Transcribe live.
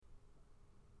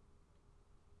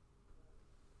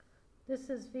This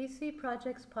is VC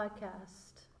Projects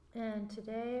Podcast, and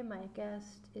today my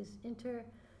guest is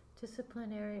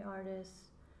interdisciplinary artists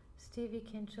Stevie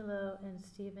Kincheloe and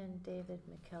Dayvid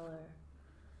McKeller.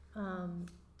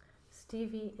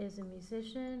 Stevie is a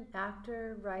musician,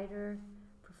 actor, writer,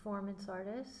 performance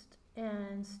artist,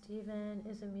 and Steven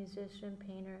is a musician,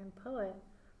 painter, and poet.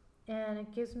 And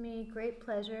it gives me great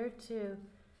pleasure to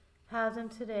have them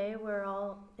today. We're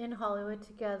all in Hollywood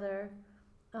together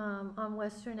on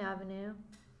Western Avenue,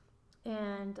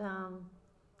 and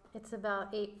it's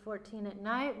about 8:14 at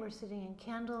night. We're sitting in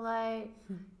candlelight.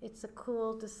 It's a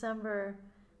cool December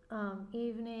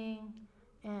evening,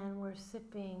 and we're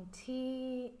sipping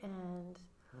tea and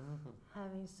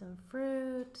having some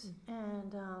fruit,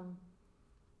 and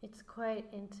it's quite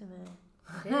intimate.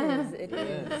 It is. It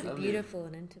Yeah, is lovely. beautiful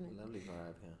and intimate. Lovely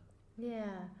vibe, yeah.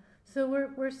 Yeah. So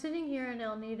we're sitting here in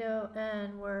El Nido,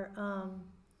 and we're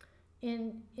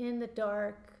in the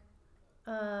dark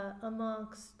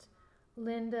amongst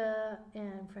Linda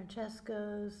and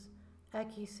Francesco's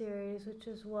Ecce series, which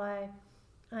is why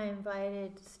I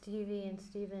invited Stevie and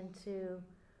Steven to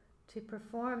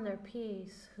perform their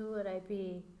piece, Who Would I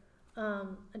Be?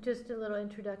 Just a little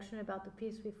introduction about the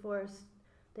piece before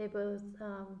they both,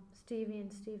 Stevie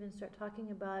and Steven, start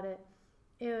talking about it.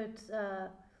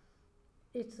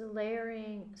 It's a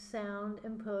layering sound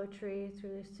and poetry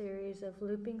through a series of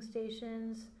looping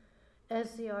stations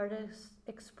as the artists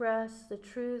express the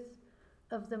truth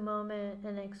of the moment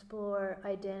and explore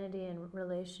identity and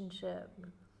relationship.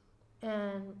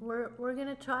 And we're going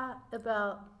to talk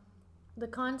about the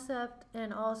concept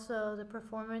and also the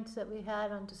performance that we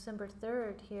had on December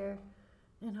 3rd here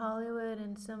in Hollywood,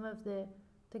 and some of the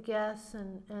guests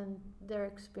and their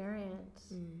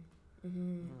experience.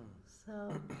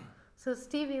 So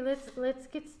Stevie, let's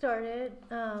get started.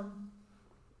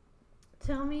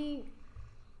 Tell me,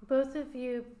 both of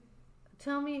you,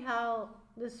 tell me how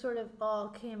this sort of all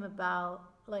came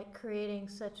about, like creating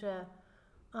such a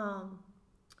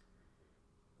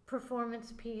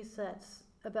performance piece that's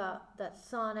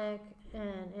sonic,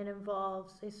 and it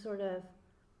involves a sort of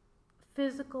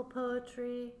physical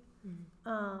poetry,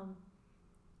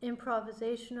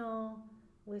 improvisational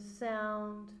with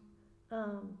sound,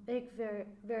 very,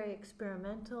 very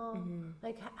experimental.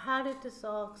 Like, how did this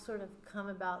all sort of come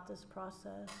about, this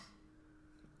process?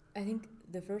 I think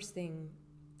the first thing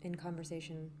in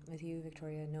conversation with you,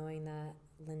 Victoria, knowing that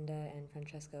Linda and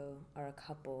Francesco are a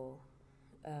couple,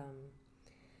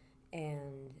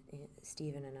 and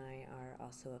Steven and I are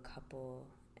also a couple,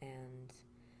 and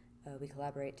we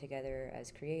collaborate together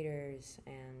as creators,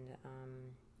 and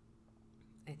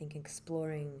I think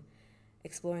exploring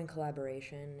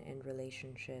collaboration and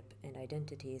relationship and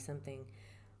identity is something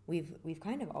we've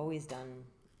kind of always done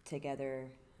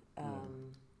together,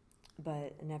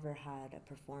 but never had a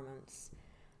performance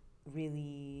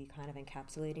really kind of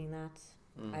encapsulating that,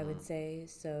 I would say.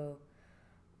 So,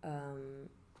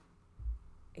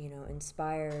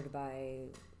 inspired by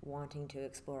wanting to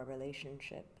explore a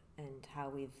relationship and how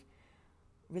we've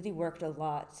really worked a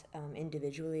lot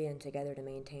individually and together to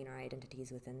maintain our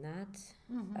identities within that.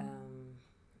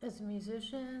 As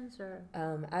musicians, or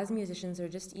as musicians, or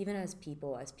just even as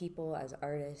people, as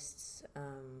artists.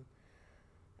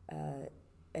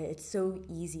 It's so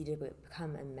easy to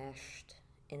become enmeshed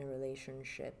in a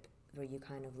relationship where you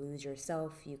kind of lose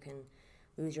yourself. You can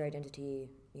lose your identity,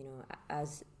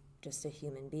 as just a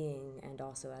human being and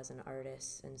also as an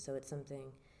artist. And so it's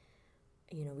something,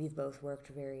 we've both worked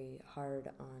very hard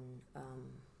on,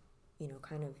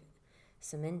 kind of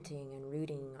cementing and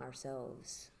rooting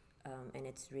ourselves. And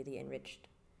it's really enriched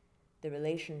the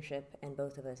relationship and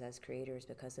both of us as creators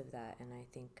because of that. And I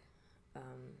think,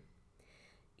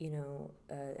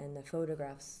 and the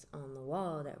photographs on the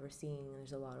wall that we're seeing,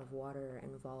 there's a lot of water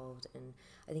involved. And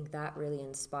I think that really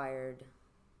inspired,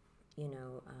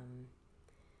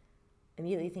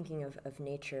 immediately thinking of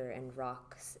nature and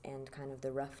rocks and kind of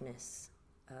the roughness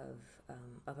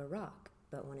of a rock.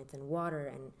 But when it's in water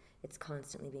and it's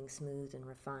constantly being smoothed and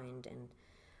refined, and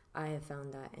I have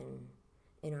found that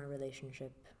in our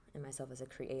relationship and myself as a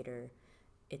creator,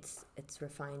 it's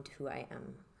refined who I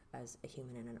am as a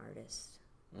human and an artist.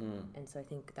 And so I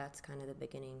think that's kind of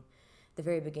the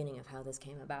very beginning of how this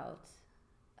came about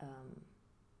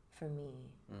for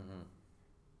me.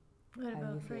 What How do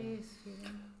about you for feel? you,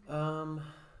 Steven?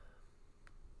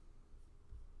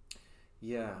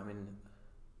 Yeah, I mean,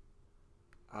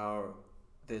 our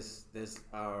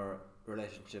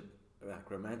relationship, like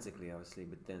romantically, obviously,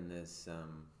 but then there's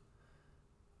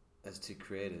as two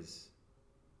creators,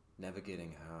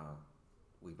 navigating how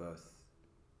we both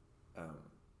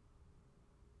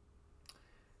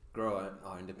grow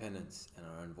our independence and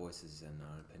our own voices and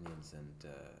our opinions and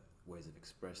ways of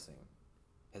expressing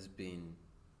has been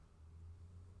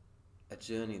a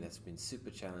journey that's been super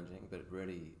challenging, but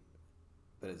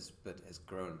has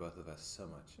grown both of us so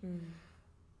much.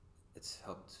 It's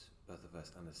helped both of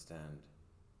us understand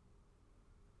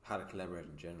how to collaborate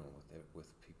in general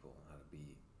with people,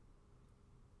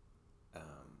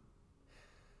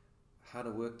 how to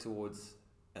work towards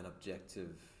an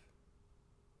objective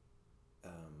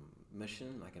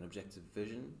mission, like an objective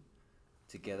vision,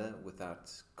 together without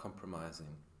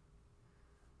compromising.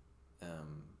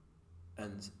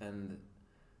 And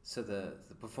so the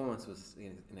performance was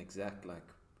an exact like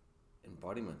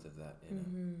embodiment of that, you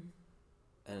know.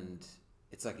 And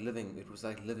it's like it was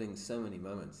like living so many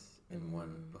moments in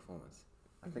one performance.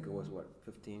 I think it was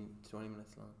 15, 20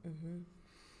 minutes long.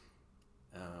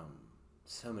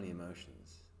 So many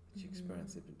emotions that you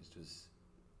experienced. It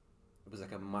was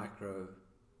like a micro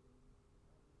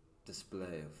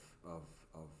display of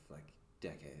like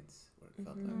decades, what it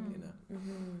felt like, you know.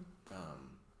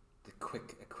 A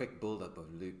quick build up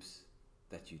of loops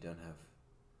that you don't have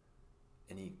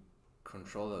any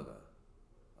control over,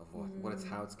 of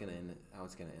how it's gonna end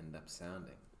up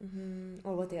sounding,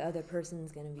 or what the other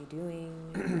person's gonna be doing.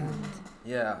 And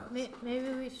yeah.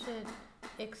 Maybe we should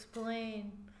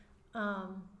explain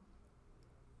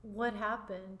what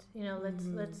happened. You know,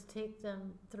 let's take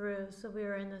them through. So we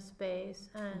were in the space,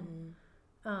 and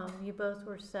you both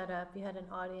were set up. You had an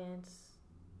audience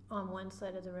on one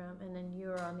side of the room, and then you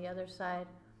were on the other side,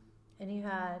 and you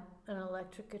had an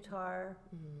electric guitar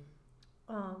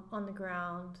on the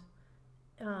ground.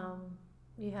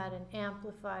 You had an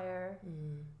amplifier.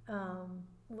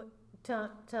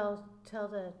 Tell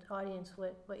the audience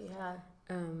what you had.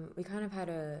 We kind of had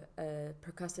a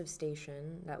percussive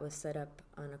station that was set up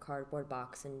on a cardboard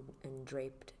box and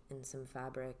draped in some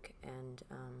fabric, and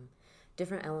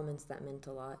different elements that meant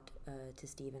a lot to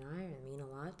Steve and I mean a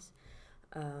lot.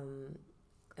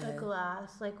 A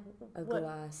glass, like a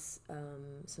glass,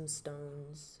 some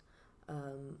stones,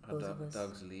 both of us.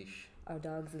 Dog's leash. Our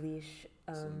dog's leash.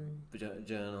 Some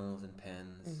journals and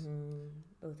pens.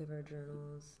 Both of our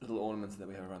journals. Little ornaments that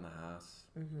we have around the house.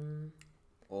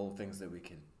 All things that we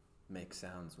could make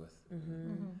sounds with.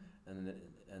 And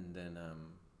then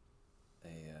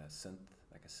a synth,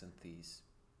 like a synthes,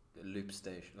 a loop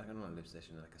station, like not a loop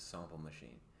station, like a sample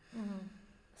machine.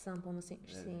 Sample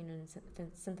machine and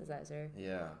synthesizer.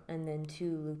 Yeah. And then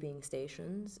 2 looping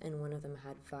stations, and one of them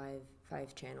had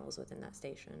five channels within that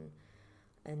station,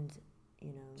 and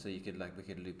you know. So we could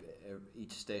loop.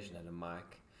 Each station had a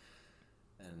mic,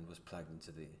 and was plugged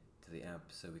into the amp,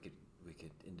 so we could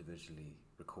individually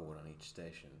record on each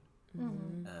station.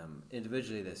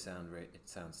 Individually, it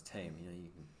sounds tame, you know.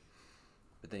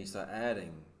 But then you start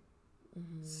adding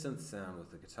synth sound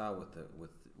with the guitar, with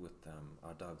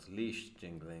our dog's leash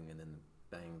jingling, and then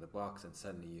banging the box, and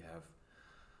suddenly you have,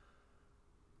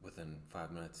 within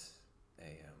 5 minutes,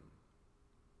 a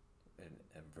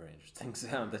very interesting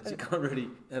sound that you can't really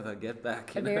ever get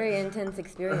back. A very intense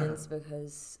experience,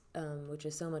 because which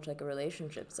is so much like a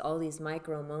relationship. It's all these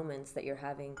micro moments that you're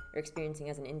experiencing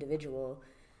as an individual,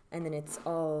 and then it's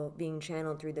all being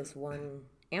channeled through this one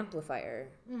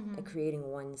amplifier, creating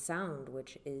one sound,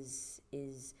 which is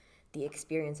the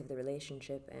experience of the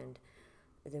relationship and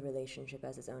the relationship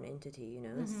as its own entity, you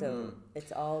know. So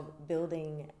it's all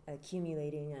building,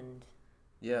 accumulating, and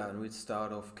and we'd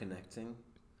start off connecting.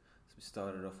 So we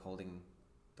started off holding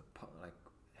like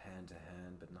hand to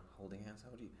hand, but not holding hands.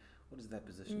 What is that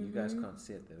position? You guys can't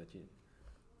see it there, but you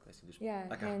basically just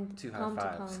like hand, 2 high palm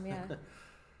fives. to palm,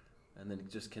 And then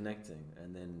just connecting,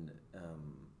 and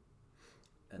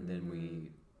then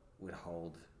we would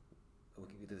hold.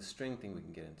 The string thing we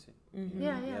can get into.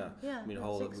 Yeah. I mean, we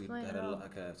had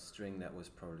a string that was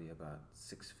probably about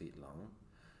 6 feet long,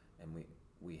 and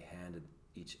we handed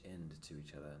each end to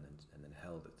each other and then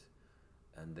held it,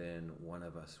 and then one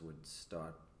of us would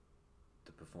start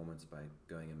the performance by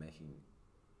going and making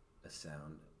a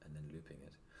sound and then looping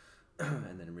it,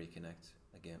 and then reconnect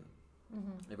again.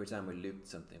 Every time we looped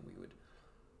something, we would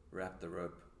wrap the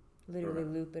rope. Literally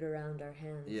loop it around our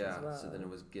hands as well. So then it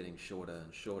was getting shorter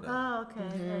and shorter. Oh, okay.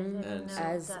 And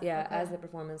as the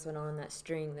performance went on, that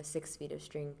string, the 6 feet of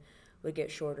string, would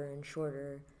get shorter and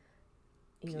shorter.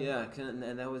 You know. Yeah,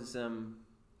 and that was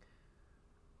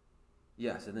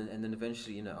So then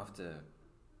eventually, you know, after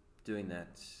doing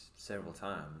that several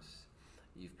times,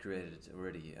 you've created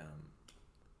already a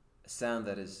sound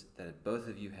that both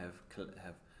of you have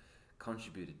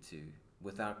contributed to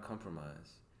without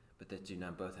compromise, but that you now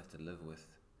both have to live with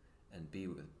and be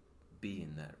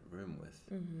in that room with.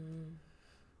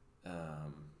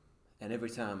 And And every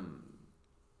time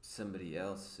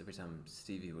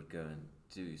Stevie would go and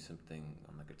do something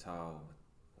on the guitar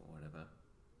or whatever,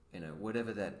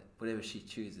 whatever she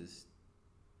chooses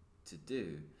to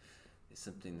do is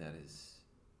something that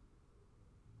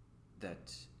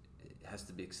has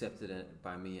to be accepted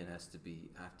by me, and I have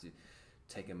to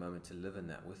take a moment to live in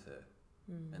that with her.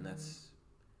 And that's,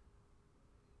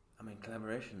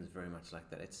 collaboration is very much like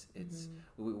that. It's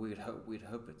we'd hope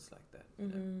it's like that.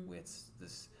 Where it's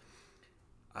this,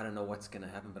 I don't know what's going to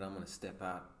happen, but I'm going to step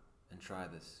out and try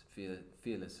this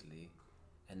fearlessly,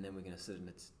 and then we're going to sit in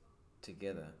it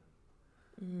together.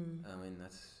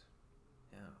 That's,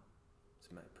 it's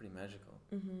pretty magical.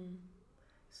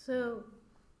 So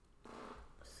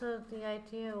the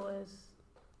idea was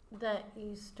that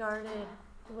you started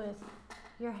with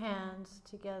your hands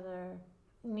together,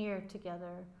 near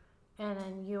together, and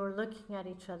then you were looking at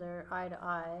each other eye to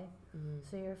eye.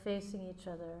 So you're facing each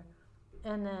other,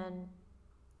 and then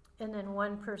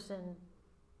one person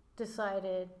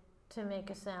decided to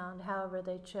make a sound however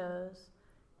they chose,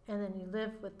 and then you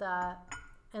lived with that,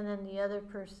 and then the other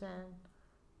person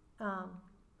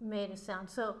made a sound.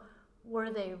 So were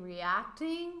they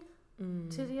reacting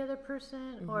to the other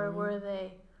person, or were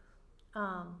they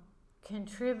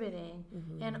contributing?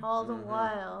 And all the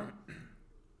while,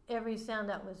 every sound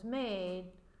that was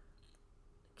made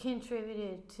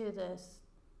contributed to this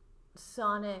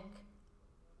sonic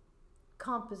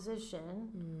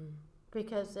composition,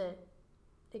 because it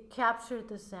captured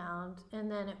the sound,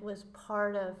 and then it was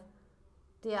part of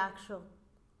the actual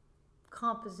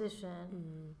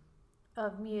composition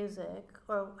of music,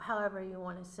 or however you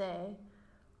want to say,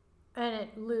 and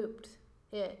it looped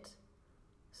it.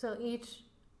 So each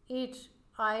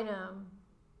item,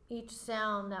 each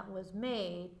sound that was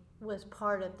made was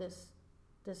part of this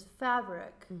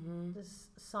fabric, this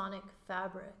sonic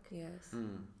fabric. Yes.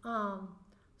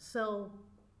 So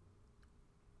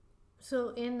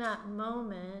in that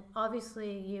moment,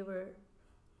 obviously you were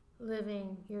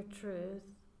living your truth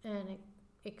and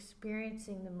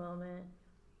experiencing the moment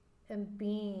and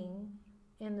being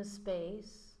in the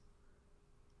space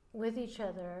with each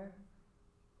other,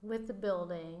 with the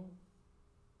building,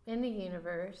 in the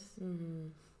universe,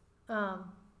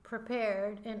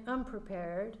 prepared and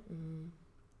unprepared.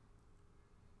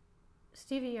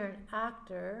 Stevie, you're an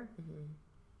actor.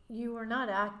 You were not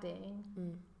acting.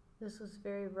 This was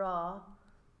very raw.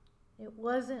 It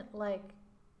wasn't like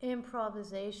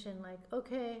improvisation, like,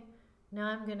 okay, now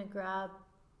I'm going to grab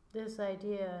this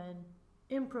idea and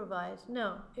improvise.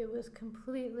 No, it was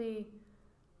completely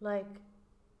like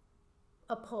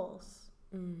a pulse.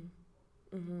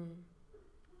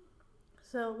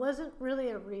 So it wasn't really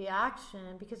a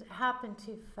reaction, because it happened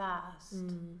too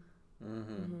fast.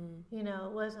 You know,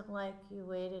 it wasn't like you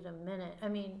waited a minute. I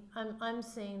mean, I'm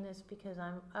saying this because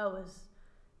I was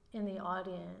in the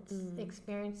audience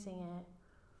experiencing it.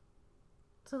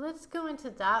 So let's go into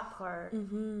that part.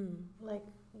 Like,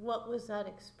 what was that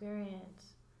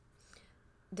experience?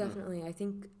 Definitely. I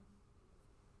think,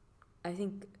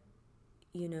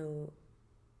 you know,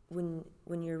 when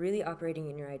you're really operating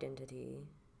in your identity,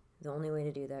 the only way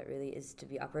to do that really is to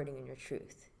be operating in your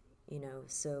truth, you know.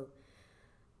 So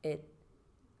to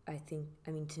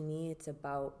me, it's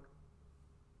about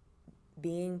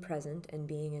being present and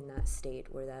being in that state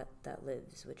where that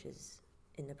lives, which is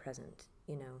in the present,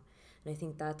 you know. And I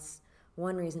think that's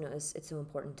one reason it's so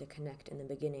important to connect in the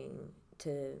beginning,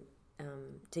 to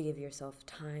give yourself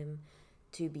time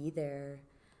to be there,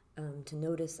 to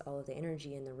notice all of the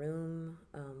energy in the room,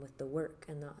 with the work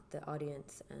and the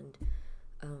audience, and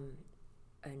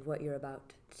what you're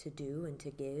about to do and to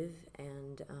give,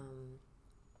 and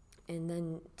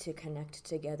then to connect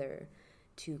together,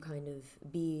 to kind of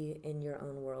be in your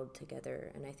own world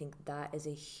together. And I think that is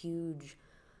a huge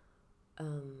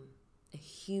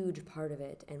part of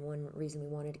it, and one reason we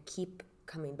wanted to keep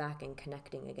coming back and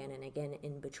connecting again and again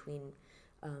in between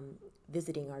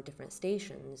visiting our different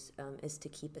stations, is to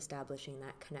keep establishing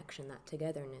that connection, that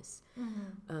togetherness,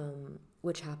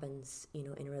 which happens, you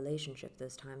know, in a relationship.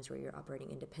 Those times where you're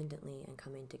operating independently and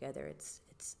coming together, it's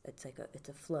like it's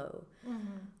a flow.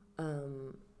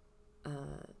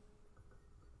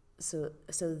 So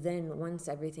then once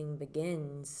everything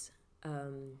begins,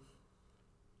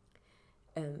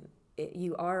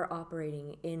 you are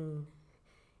operating in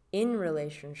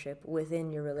relationship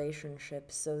within your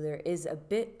relationship. So there is a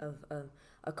bit of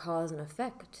a cause and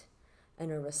effect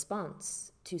and a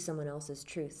response to someone else's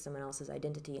truth, someone else's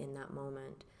identity in that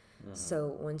moment.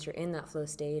 So once you're in that flow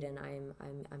state, and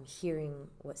I'm hearing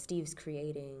what Steve's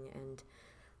creating, and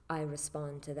I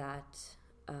respond to that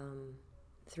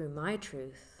through my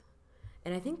truth.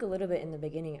 And I think a little bit in the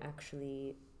beginning,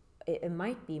 actually, it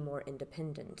might be more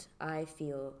independent. I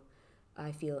feel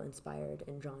inspired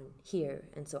and drawn here,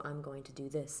 and so I'm going to do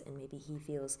this, and maybe he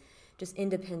feels just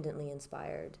independently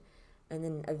inspired. And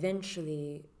then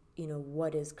eventually,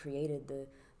 what is created, the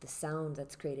sound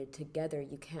that's created together,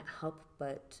 you can't help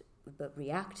but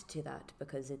react to that,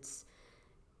 because it's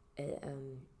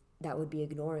that would be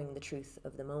ignoring the truth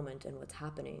of the moment and what's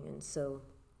happening. And so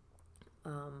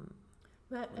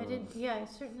but I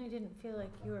certainly didn't feel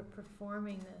like you were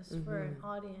performing this for an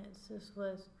audience. This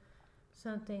was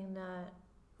something that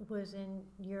was in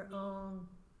your own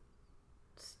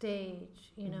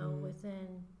stage,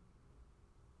 within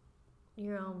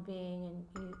your own being,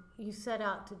 and you set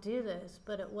out to do this,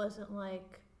 but it wasn't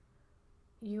like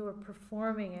you were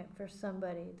performing it for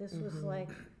somebody. This was like,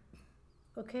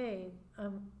 okay,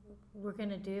 we're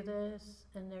gonna do this,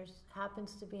 and there's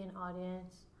happens to be an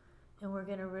audience, and we're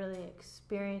gonna really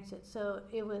experience it. So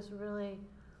it was really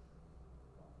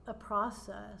a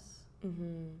process.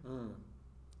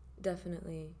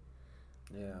 Definitely.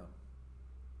 Yeah.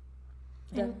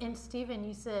 And Stephen,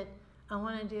 you said, I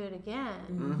want to do it again.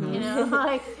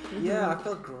 Yeah, I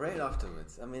felt great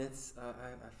afterwards. I mean, I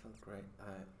felt great.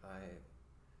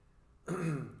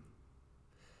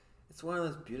 It's one of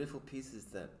those beautiful pieces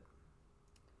that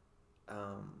I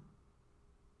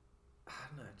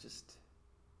don't know, just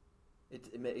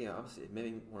it made, obviously it made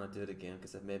me want to do it again,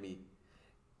 because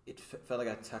it felt like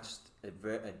I touched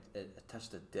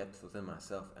a depth within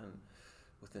myself and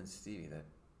within Stevie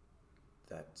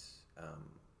that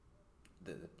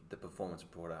the performance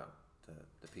brought out,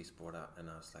 the piece brought out, and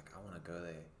I was like, I want to go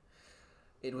there.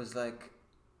 It was like,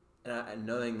 and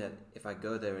knowing that if I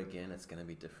go there again, it's going to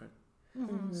be different.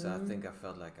 So I think I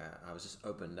felt like I was just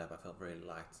opened up. I felt very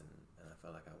light, and I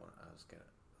felt like I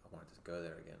wanted to go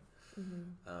there again.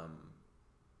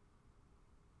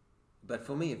 But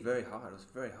for me, very hard. It was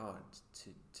very hard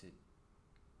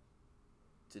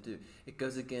to do. It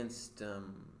goes against a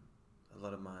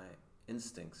lot of my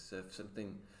instincts. So if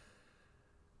something,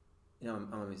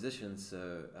 I'm a musician,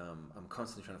 so I'm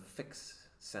constantly trying to fix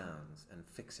sounds and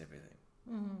fix everything.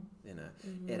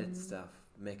 Edit stuff,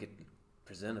 make it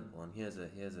presentable. And here's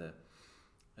a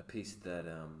piece that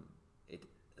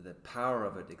the power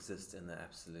of it exists in the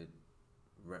absolute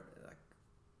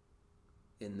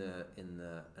in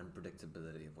the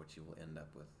unpredictability of what you will end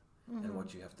up with, and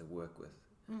what you have to work with,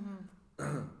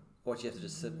 what you have to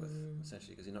just sit with,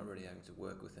 essentially, because you're not really having to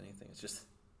work with anything. It's just,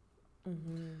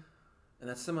 and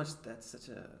that's such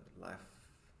a life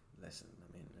lesson.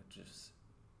 I mean, it just,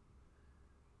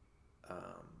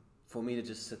 for me to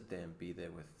just sit there and be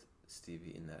there with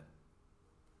Stevie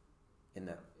in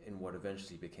what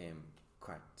eventually became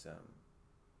quite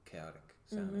chaotic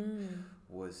sounding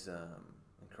was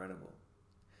incredible.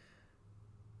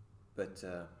 But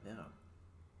to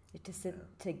sit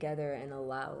together and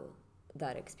allow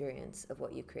that experience of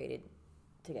what you created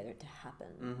together to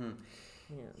happen.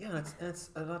 Yeah, it's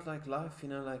a lot like life.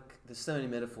 Like there's so many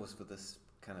metaphors for this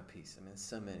kind of piece. I mean, there's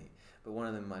so many. But one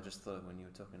of them I just thought of when you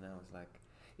were talking now was like,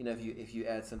 if you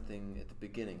add something at the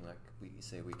beginning, like you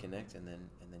say we connect, and then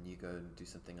you go and do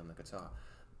something on the guitar,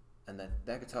 and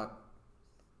that guitar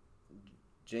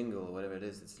jingle or whatever it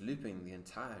is, it's looping the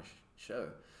entire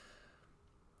show.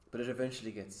 But it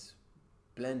eventually gets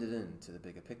blended into the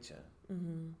bigger picture.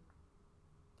 And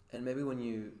maybe when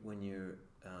you're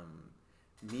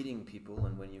meeting people,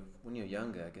 and when you're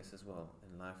younger, I guess as well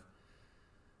in life,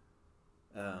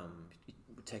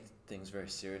 we take things very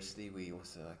seriously. We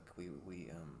also we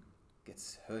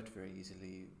gets hurt very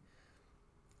easily.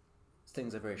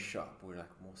 Things are very sharp. We're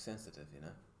like more sensitive,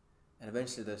 and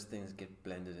eventually those things get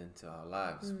blended into our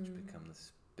lives, which become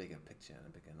this bigger picture and a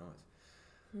bigger noise.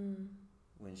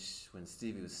 When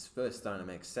Stevie was first starting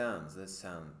to make sounds, they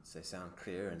sound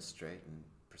clear and straight and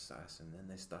precise, and then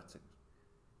they start to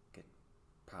get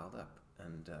piled up,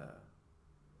 and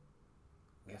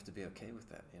we have to be okay with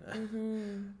that,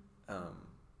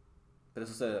 but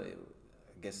it's also,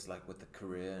 I guess, like with the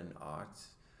career in art,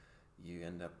 you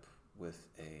end up with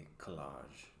a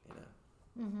collage,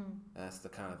 That's the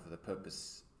kind of the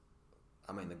purpose.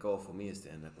 I mean, the goal for me is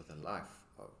to end up with a life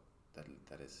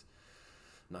that is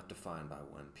not defined by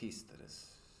one piece, that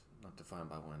is not defined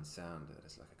by one sound, that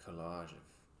is like a collage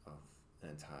of an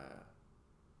entire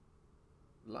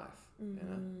life,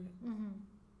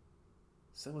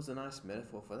 So it was a nice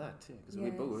metaphor for that too, because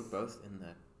we're both in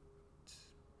that.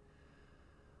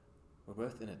 We're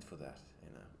both in it for that,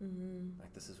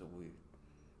 Like this is what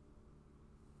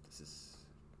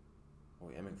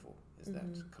we're aiming for, is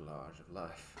that collage of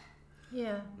life.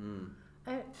 Yeah.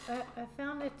 I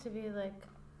found it to be like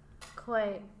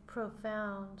quite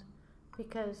profound,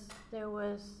 because there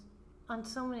was on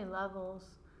so many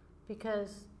levels,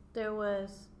 because there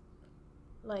was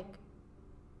like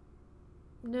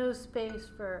no space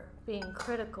for being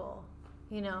critical.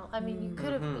 I mean, you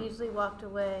could have easily walked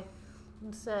away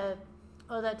and said,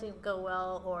 "Oh, that didn't go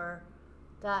well," or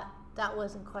that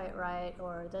wasn't quite right,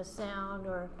 or the sound,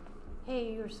 or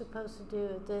hey, you were supposed to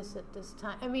do this at this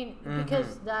time. I mean,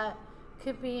 because that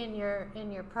could be in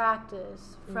your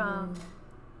practice from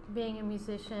being a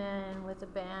musician with a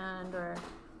band or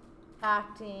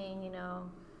acting,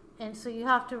 and so you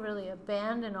have to really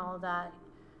abandon all that.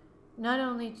 Not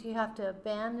only do you have to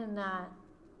abandon that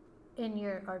in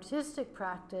your artistic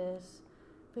practice,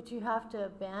 but you have to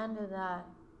abandon that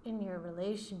in your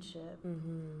relationship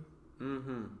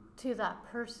to that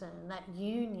person, that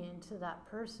union to that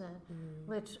person,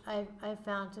 which I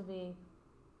found to be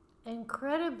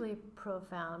incredibly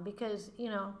profound, because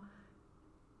you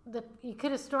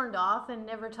could have stormed off and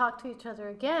never talked to each other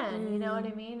again. You know what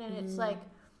I mean? And it's like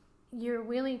you're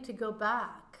willing to go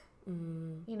back.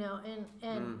 And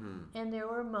there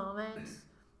were moments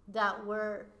that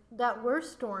were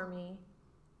stormy,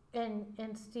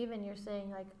 and Stephen, you're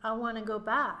saying like, I want to go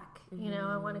back.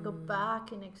 I want to go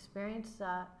back and experience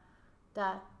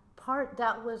that part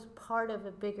that was part of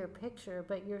a bigger picture,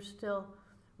 but you're still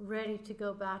ready to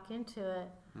go back into it.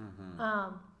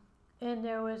 And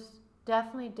there was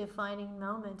definitely defining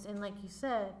moments, and like you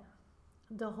said,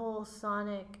 the whole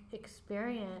sonic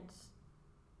experience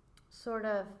sort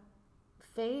of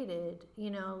faded,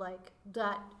 like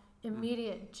that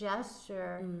immediate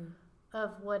gesture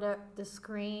of whatever, the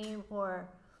scream or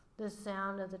the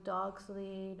sound of the dog's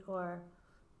lead or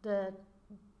the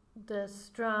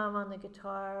strum on the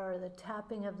guitar or the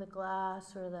tapping of the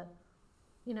glass or the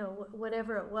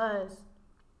whatever it was,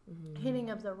 hitting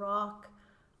of the rock,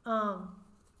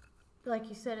 like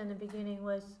you said in the beginning,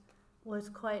 was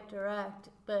quite direct,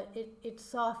 but it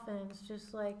softens,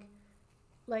 just like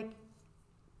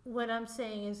what I'm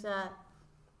saying is that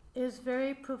it was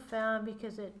very profound,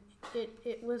 because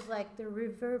it was like the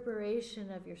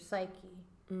reverberation of your psyche.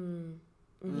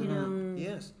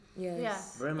 Yes. Yeah.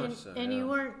 Very much so. And you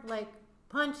weren't like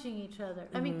punching each other.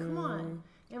 I mean, come on.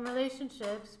 In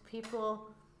relationships, people,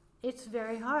 it's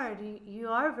very hard. You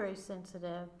are very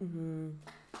sensitive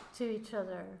to each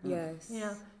other. Yes.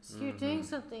 So you're doing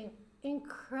something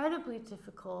incredibly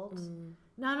difficult,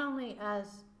 not only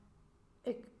as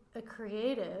a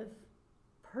creative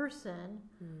person,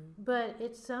 but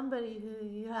it's somebody who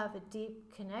you have a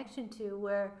deep connection to,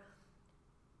 where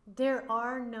there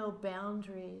are no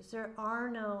boundaries, there are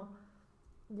no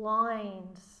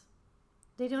lines,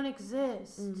 they don't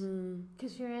exist,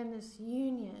 because you're in this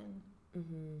union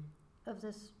of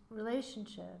this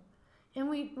relationship, and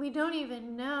we don't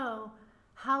even know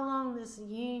how long this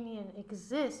union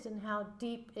exists and how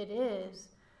deep it is.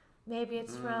 Maybe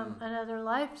it's from another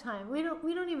lifetime. We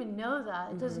don't even know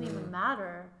that. It doesn't even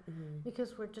matter,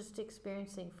 because we're just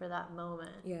experiencing for that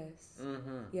moment. Yes.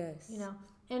 Yes.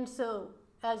 And so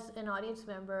as an audience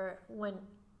member, when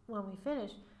we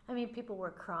finished, I mean, people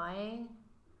were crying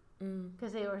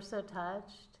because they were so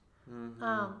touched.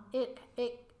 It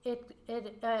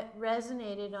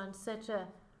resonated on such a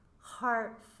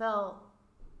heartfelt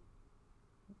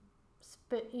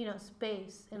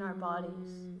space in our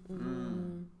bodies.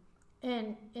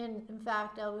 And in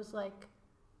fact, I was like,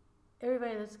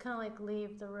 everybody, let's kind of like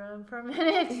leave the room for a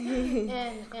minute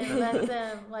and let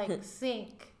them like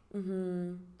sink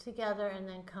together and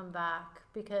then come back,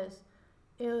 because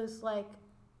it was like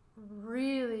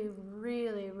really,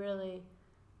 really, really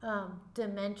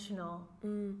dimensional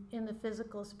in the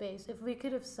physical space. If we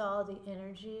could have saw the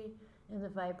energy and the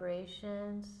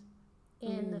vibrations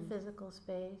in the physical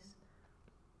space,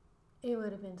 it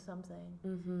would have been something.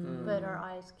 But our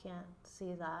eyes can't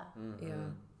see that.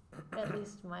 At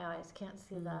least my eyes can't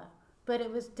see that. But it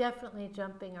was definitely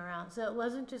jumping around. So it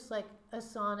wasn't just like a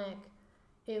sonic,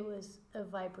 it was a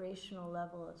vibrational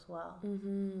level as well.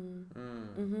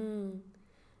 And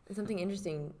something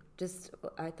interesting, just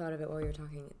I thought of it while you were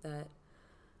talking, that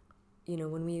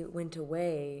when we went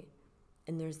away,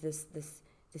 and there's this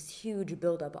huge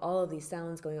buildup, all of these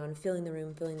sounds going on, filling the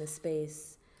room, filling the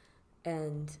space,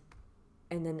 and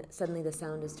then suddenly the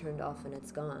sound is turned off and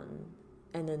it's gone.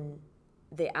 And then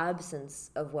the absence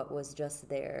of what was just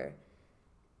there,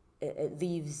 it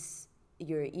leaves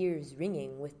your ears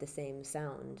ringing with the same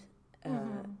sound.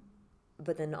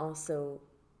 But then also,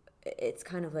 it's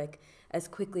kind of like, as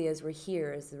quickly as we're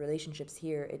here, as the relationship's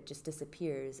here, it just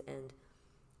disappears.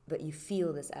 But you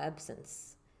feel this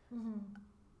absence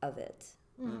of it.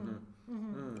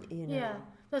 Yeah,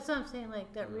 that's what I'm saying,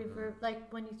 like that reverb,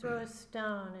 like when you throw a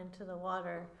stone into the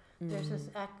water, there's this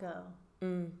echo,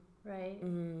 right?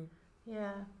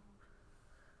 Yeah.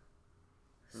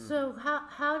 So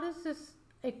how does this?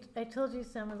 I told you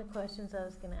some of the questions I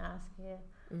was going to ask you.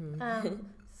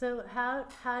 So how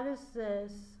does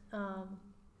this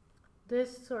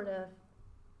this sort of,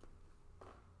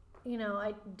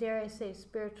 I dare I say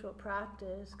spiritual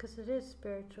practice, because it is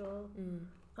spiritual,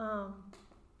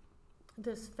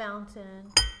 this fountain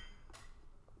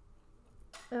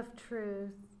of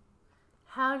truth,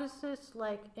 how does this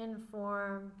like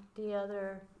inform the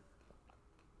other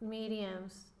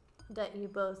mediums that you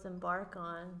both embark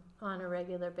on a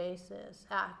regular basis?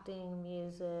 Acting,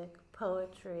 music,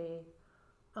 poetry,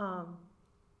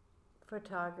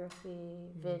 photography,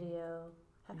 video.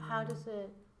 How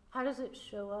does it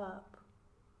show up?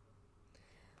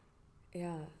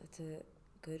 Yeah, that's a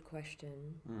good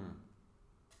question.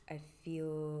 I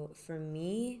feel, for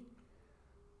me,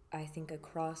 I think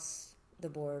across the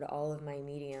board, all of my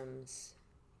mediums,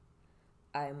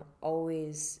 I'm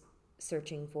always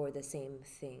searching for the same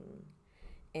thing.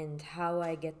 And how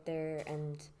I get there,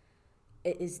 and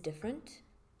it is different.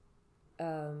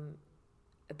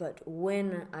 But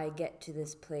when I get to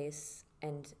this place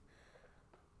and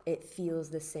it feels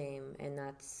the same, and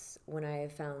that's when I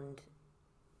have found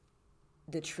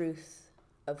the truth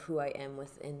of who I am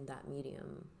within that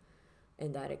medium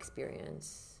and that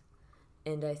experience.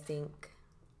 And I think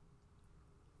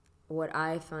what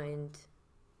I find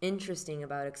interesting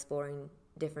about exploring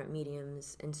different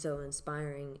mediums and so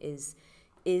inspiring is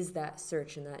that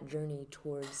search and that journey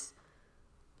towards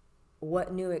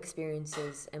what new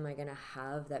experiences am I going to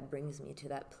have that brings me to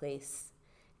that place.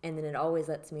 And then it always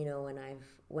lets me know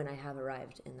when I have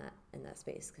arrived in that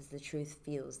space, because the truth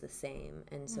feels the same.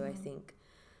 And so I think,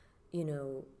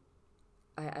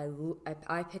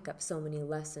 I pick up so many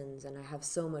lessons, and I have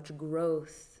so much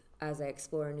growth as I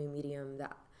explore a new medium,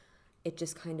 that it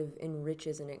just kind of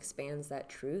enriches and expands that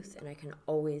truth, and I can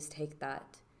always take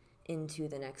that into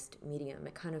the next medium.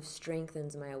 It kind of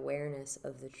strengthens my awareness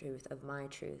of the truth, of my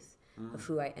truth, of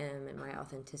who I am and my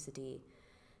authenticity,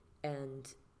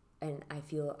 and I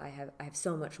feel I have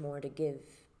so much more to give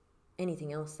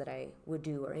anything else that I would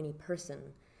do, or any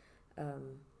person.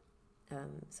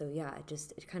 So yeah,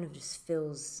 it kind of just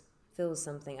fills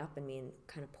something up in me and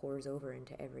kind of pours over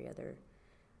into every other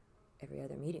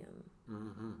medium.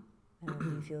 Do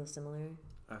you feel similar?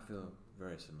 I feel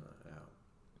very similar. Yeah.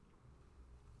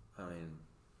 I mean,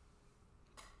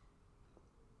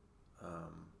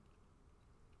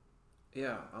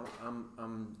 yeah,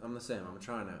 I'm the same. I'm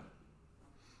trying to,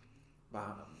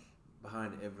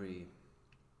 behind every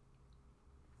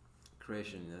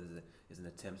creation is an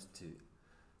attempt to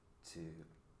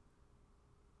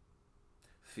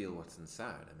feel what's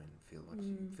inside. I mean, feel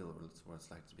what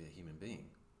it's like to be a human being.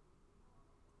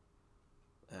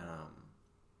 And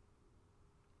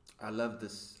I love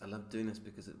this. I love doing this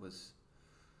because it was.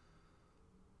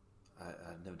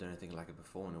 I'd never done anything like it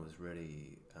before, and it was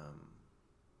really.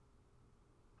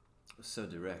 It was so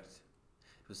direct.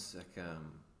 It was like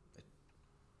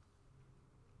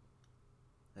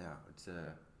it's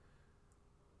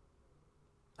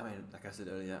I mean, like I said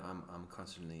earlier, I'm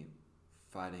constantly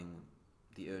fighting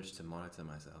the urge to monitor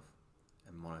myself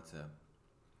and monitor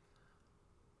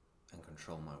and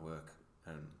control my work,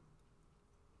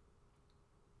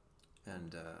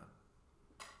 and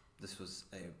this was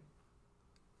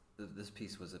this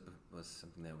piece was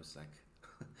something that was like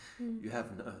you have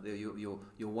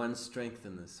your one strength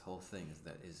in this whole thing is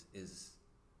that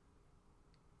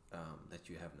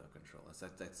you have no control.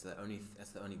 That's the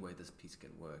only way this piece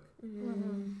can work.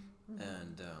 And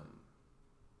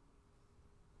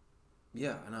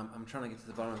and I'm trying to get to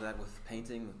the bottom of that with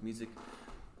painting, with music.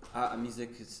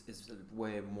 Music is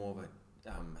way more of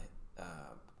a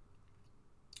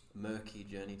murky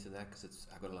journey to that, because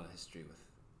I've got a lot of history with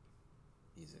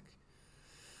music.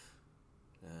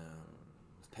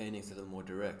 With painting, it's a little more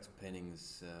direct. Painting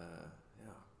is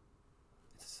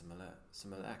it's a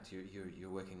similar act. You're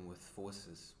working with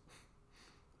forces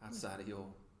outside of your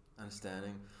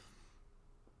understanding.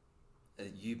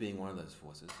 You being one of those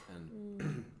forces,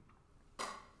 and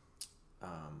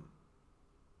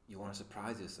you want to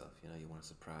surprise yourself. You want to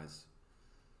surprise.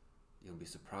 You'll be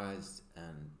surprised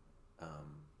and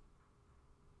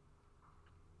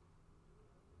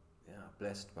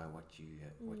blessed by what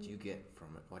you get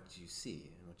from it, what you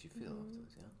see, and what you feel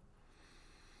afterwards.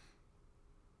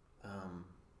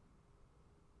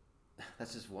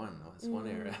 That's just one. That's one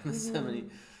area. There's so many.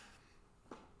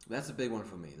 That's a big one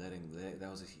for me.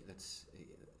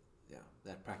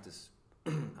 That practice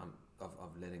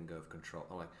of letting go of control,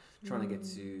 or like trying to get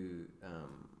to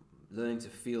learning to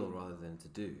feel rather than to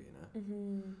do.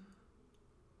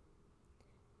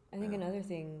 I think another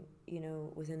thing, you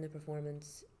know, within the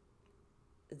performance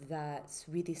that's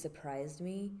really surprised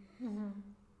me,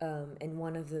 and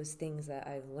one of those things that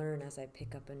I've learned as I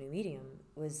pick up a new medium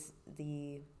was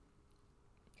the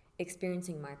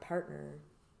experiencing my partner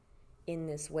in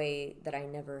this way that I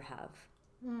never have.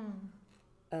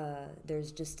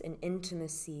 There's just an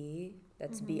intimacy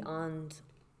that's beyond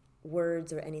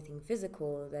words or anything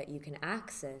physical that you can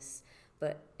access,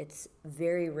 but it's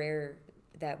very rare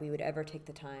that we would ever take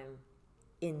the time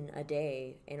in a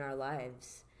day in our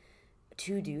lives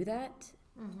to do that.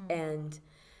 And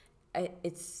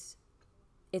it's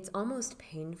almost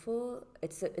painful.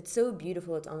 It's so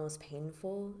beautiful, it's almost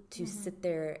painful to sit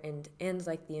there, and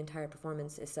like the entire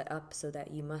performance is set up so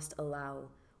that you must allow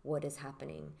what is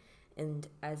happening. And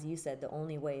as you said, the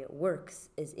only way it works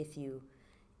is if you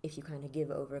kind of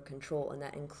give over control, and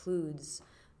that includes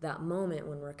that moment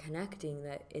when we're connecting,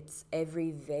 that it's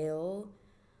every veil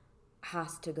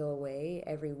has to go away,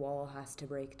 every wall has to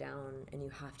break down, and you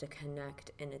have to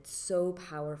connect, and it's so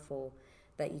powerful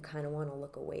that you kind of want to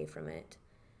look away from it.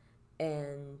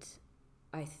 And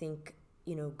I think,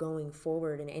 you know, going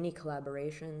forward in any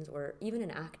collaborations or even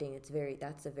in acting,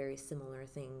 that's a very similar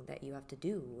thing that you have to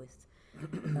do with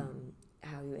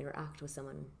how you interact with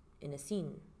someone in a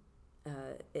scene.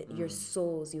 Your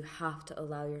souls, you have to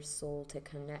allow your soul to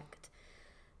connect.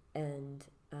 And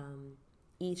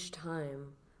each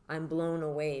time I'm blown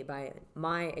away by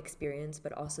my experience,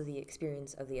 but also the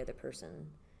experience of the other person.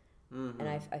 And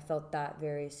I felt that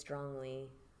very strongly.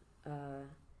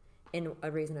 And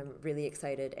a reason I'm really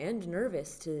excited and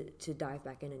nervous to dive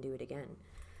back in and do it again.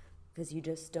 Because you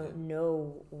just don't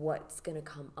know what's going to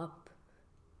come up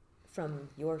from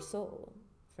your soul,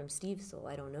 from Steve's soul.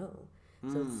 I don't know.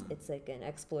 So it's like an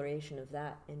exploration of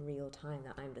that in real time,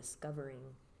 that I'm discovering,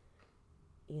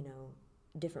 you know,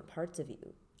 different parts of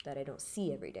you that I don't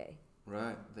see every day.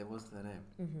 Right, there was that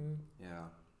name. Yeah.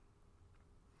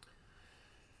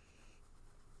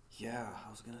 Yeah, I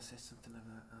was going to say something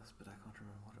else, but I can't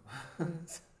remember what it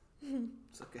was.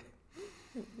 It's okay.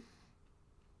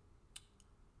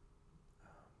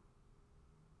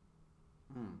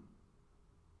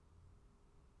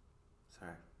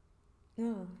 Sorry.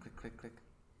 No. Click.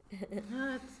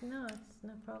 No, it's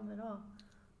no problem at all.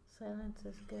 Silence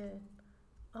is good.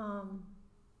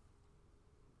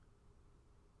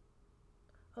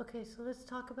 Okay, so let's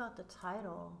talk about the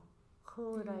title.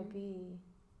 Who would I be?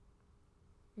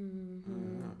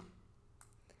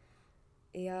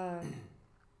 Yeah,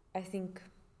 I think,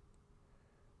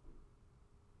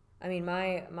 I mean,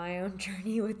 my own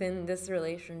journey within this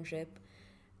relationship,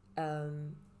 our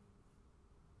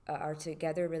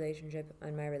together relationship,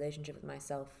 and my relationship with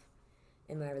myself,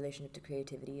 and my relationship to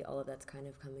creativity, all of that's kind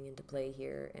of coming into play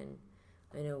here. And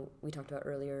I know we talked about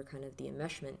earlier kind of the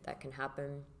enmeshment that can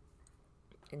happen.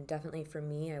 And definitely for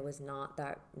me, I was not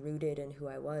that rooted in who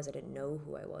I was. I didn't know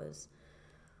who I was.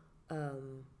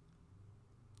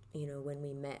 You know, when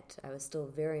we met, I was still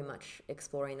very much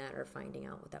exploring that or finding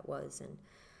out what that was.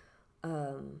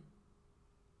 And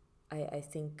I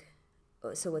think,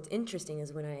 so what's interesting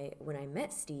is when I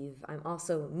met Steve, I'm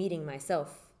also meeting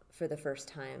myself for the first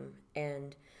time.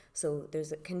 And so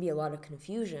can be a lot of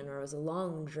confusion, or it was a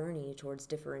long journey towards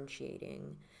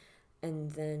differentiating.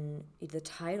 And then the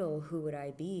title, Who Would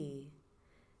I Be,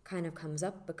 kind of comes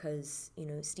up because, you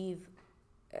know, Steve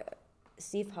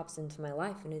pops into my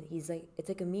life, and it's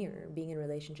like a mirror. Being in a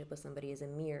relationship with somebody is a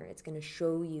mirror. It's going to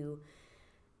show you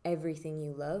everything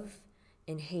you love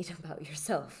and hate about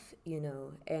yourself, you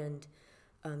know, and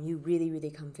you really, really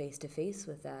come face to face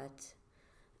with that.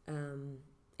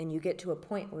 And you get to a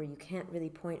point where you can't really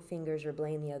point fingers or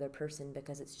blame the other person,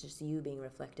 because it's just you being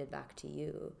reflected back to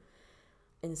you.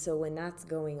 And so when that's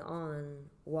going on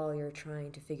while you're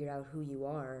trying to figure out who you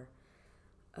are,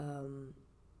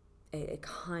 it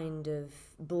kind of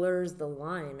blurs the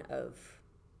line of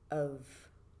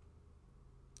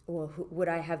well, would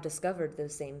I have discovered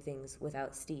those same things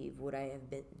without Steve? Would I have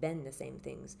been the same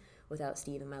things without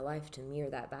Steve in my life to mirror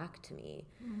that back to me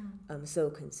so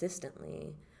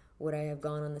consistently? Would I have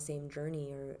gone on the same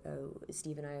journey? Or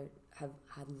Steve and I have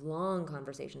had long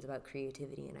conversations about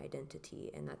creativity and identity,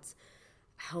 and that's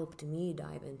helped me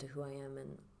dive into who I am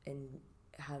and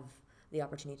have the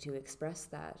opportunity to express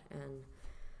that. And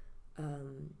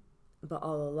but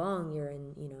all along you're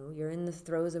in the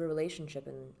throes of a relationship,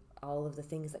 and all of the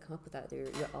things that come up with that,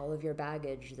 all of your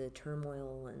baggage, the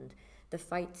turmoil and the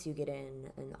fights you get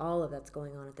in, and all of that's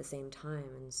going on at the same time.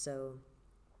 And so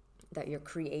that you're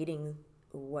creating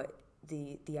what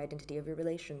the identity of your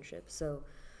relationship. So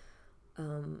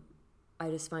I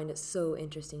just find it so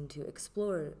interesting to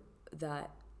explore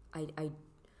that.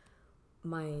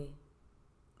 My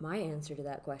my answer to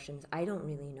that question is I don't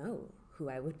really know who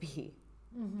I would be.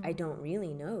 Mm-hmm. I don't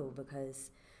really know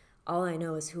because all I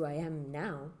know is who I am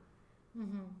now.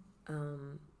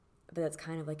 Mm-hmm. But that's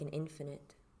kind of like an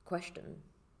infinite question.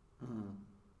 Mm.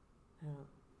 I don't know.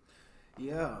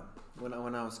 Yeah, when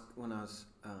I was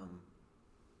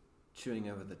chewing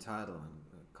over the title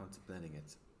and contemplating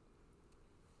it,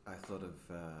 I thought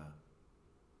of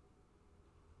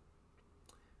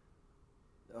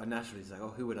naturally it's like,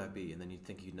 oh, who would I be? And then you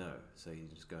think you know, so you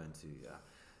just go into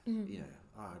you know,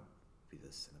 oh, I'd be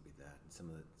this and I'd be that, and some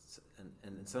of it,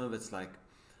 and some of it's like,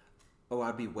 oh,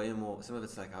 I'd be way more. Some of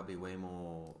it's like I'll be way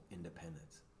more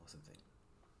independent or something,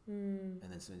 and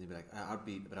then something be like, I'd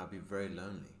be very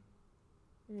lonely.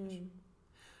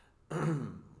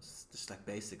 Just like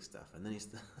basic stuff, and then you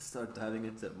start diving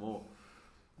into it more.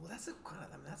 Well, that's a kind of,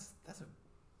 I mean,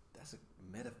 that's a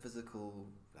metaphysical,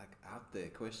 like, out there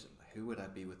question. Like, who would I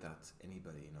be without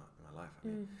anybody in my life? I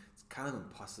mean, it's kind of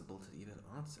impossible to even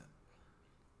answer,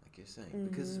 like you're saying,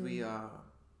 because we are.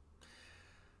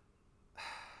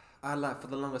 I like, for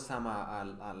the longest time, I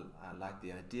like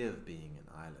the idea of being an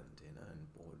island, you know,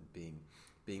 or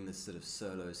being this sort of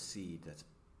solo seed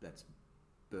that's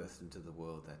birthed into the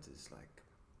world that is like.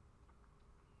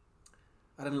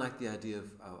 I didn't like the idea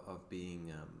of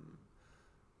being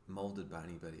molded by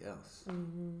anybody else,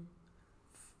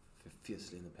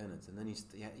 fiercely independent, and then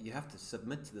you have to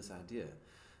submit to this idea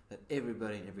that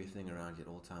everybody and everything around you at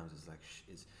all times is like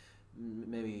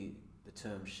maybe the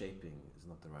term shaping is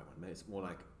not the right one. Maybe it's more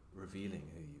like revealing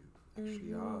who you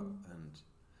actually are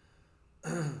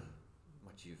and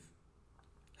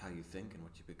how you think and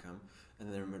what you become,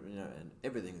 and then you know, and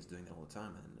everything is doing that all the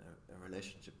time, and a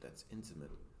relationship that's intimate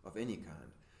of any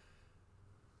kind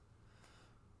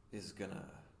is gonna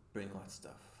bring all that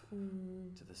stuff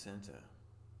to the center.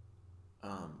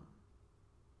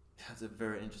 That's a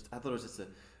very interesting. I thought it was just a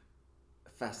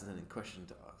fascinating question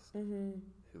to ask. Who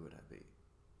would I be?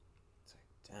 It's like,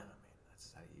 damn. I mean,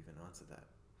 that's how you even answer that.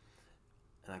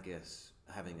 And I guess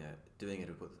doing it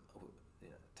with a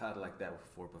title like that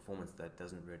for a performance that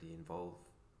doesn't really involve.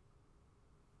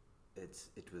 It's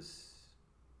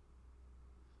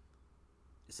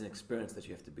an experience that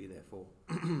you have to be there for.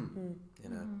 You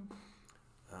know.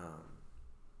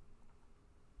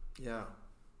 Yeah. I don't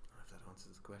know if that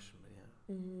answers the question, but yeah.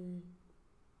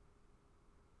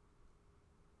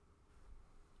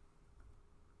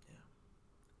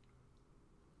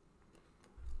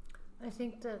 I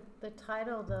think that the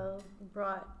title, though,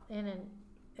 brought in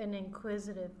an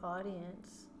inquisitive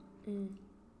audience. You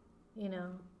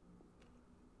know,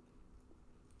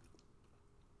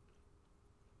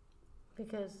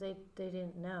 because they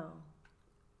didn't know.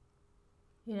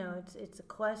 You know, it's a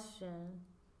question,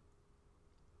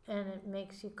 and it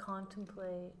makes you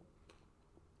contemplate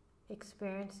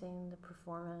experiencing the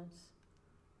performance.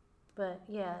 But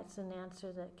yeah, it's an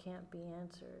answer that can't be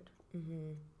answered.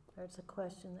 Or it's a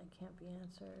question that can't be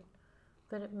answered.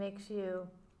 But it makes you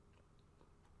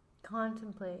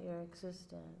contemplate your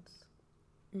existence.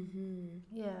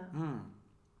 Yeah.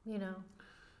 You know,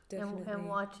 Definitely. and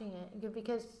watching it.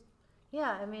 Because,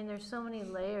 yeah, I mean, there's so many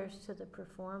layers to the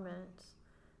performance.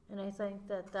 And I think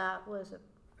that was a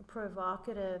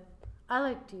provocative. I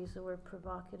like to use the word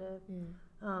provocative.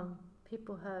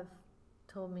 People have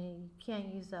told me you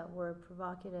can't use that word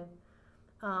provocative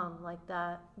like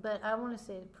that, but I want to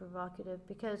say provocative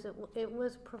because it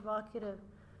was provocative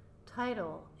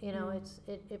title. You know,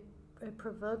 it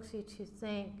provokes you to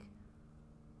think.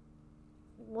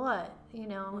 What, you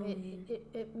know,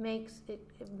 it makes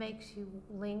you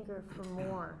linger for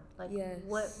more. Like,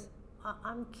 what?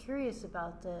 I'm curious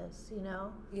about this, you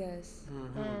know? Yes.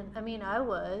 And I mean, I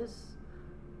was,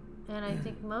 and I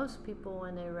think most people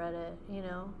when they read it, you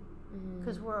know,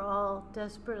 because we're all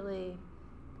desperately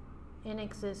in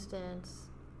existence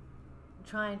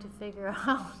trying to figure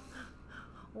out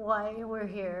why we're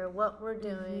here, what we're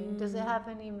doing, does it have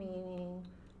any meaning?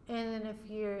 And then if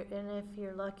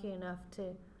you're lucky enough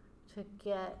to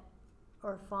get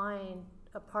or find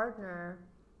a partner,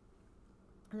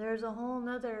 there's a whole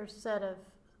nother set of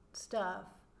stuff,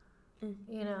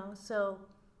 you know. So,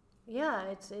 yeah,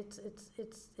 it's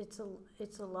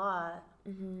a lot.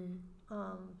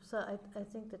 So I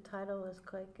think the title is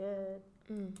quite good,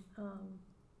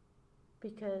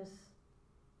 because,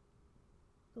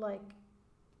 like,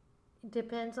 it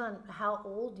depends on how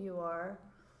old you are,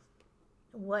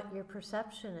 what your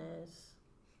perception is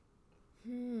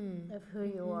of who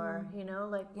you are, you know,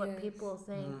 like what people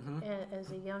think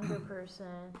as a younger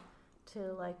person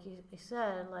to, like you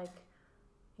said, like,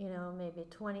 you know, maybe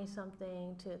 20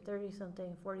 something to 30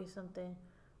 something, 40 something,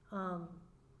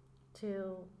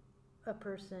 to a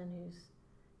person who's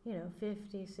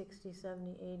 50, 60,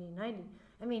 70, 80, 90.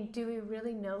 I mean, do we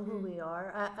really know who we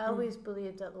are? I always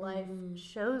believe that life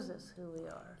shows us who we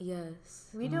are.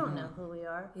 Yes. We don't know who we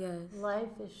are. Yes.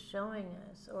 Life is showing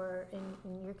us, or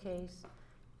in your case,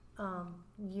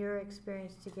 your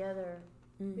experience together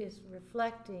is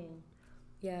reflecting.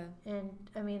 Yeah. And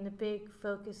I mean, the big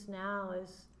focus now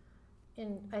is,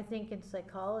 I think in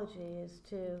psychology, is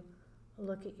to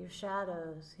look at your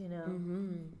shadows,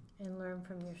 and learn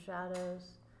from your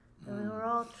shadows. I mean, we're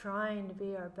all trying to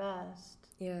be our best.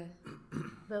 Yeah.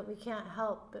 But we can't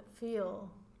help but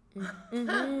feel,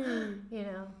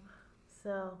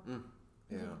 so.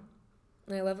 Yeah.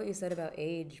 And I love what you said about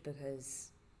age,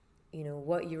 because,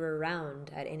 what you're around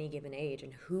at any given age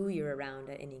and who you're around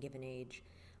at any given age,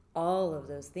 all of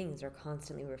those things are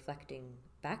constantly reflecting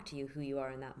back to you who you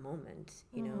are in that moment,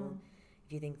 If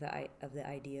you think of the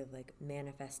idea of like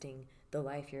manifesting the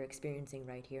life you're experiencing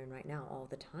right here and right now all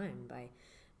the time by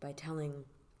telling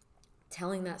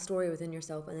that story within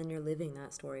yourself, and then you're living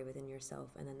that story within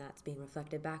yourself, and then that's being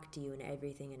reflected back to you in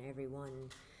everything and everyone,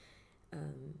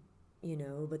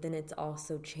 but then it's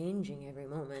also changing every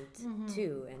moment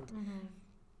too, and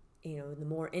the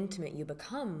more intimate you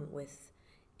become with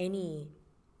any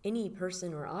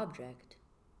person or object,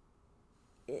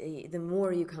 the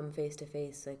more you come face to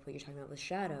face, like what you're talking about with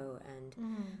shadow, and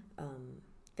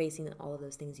facing all of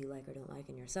those things you like or don't like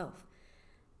in yourself.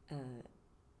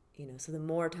 So the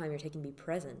more time you're taking to be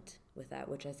present with that,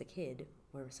 which as a kid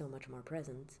we're so much more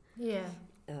present. Yeah.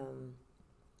 The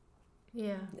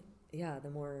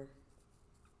more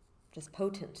just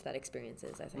potent that experience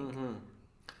is, I think.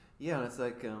 Yeah, and it's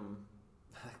like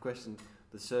that question.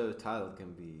 The show title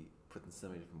can be put in so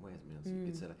many different ways. I mean, you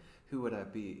could say, like, who would I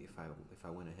be if I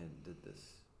went ahead and did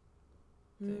this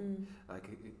thing? Like,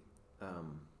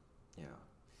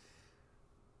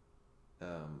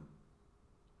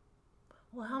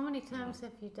 Well, how many times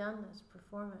have you done this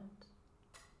performance?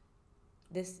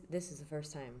 This is the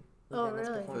first time we've Oh, done this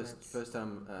really? performance. First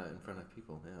time in front of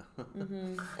people, yeah.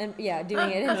 And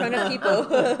doing it in front of people.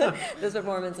 This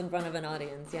performance in front of an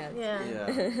audience, yes.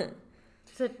 Yeah.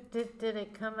 So did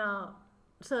it come out?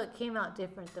 So it came out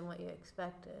different than what you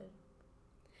expected.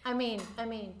 I mean,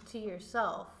 to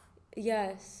yourself.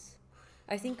 Yes,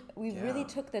 I think we really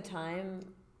took the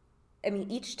time. I mean,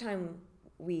 each time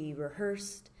we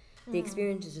rehearsed, the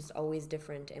experience is just always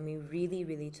different, and we really,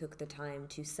 really took the time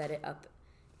to set it up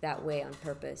that way on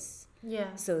purpose.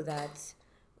 Yeah. So that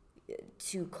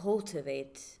to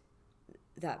cultivate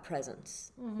that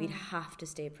presence, we'd have to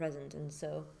stay present, and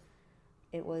so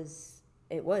it was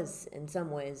in some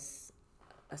ways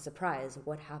a surprise of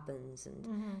what happens, and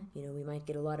we might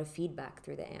get a lot of feedback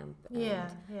through the amp.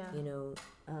 And,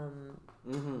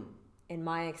 in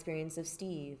my experience of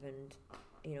Steve, and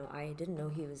I didn't know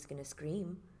he was gonna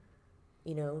scream.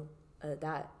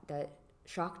 That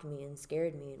shocked me and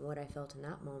scared me, and what I felt in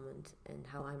that moment, and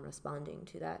how I'm responding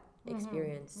to that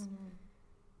experience.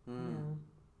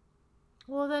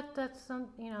 Well, that's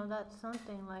something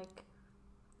like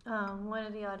one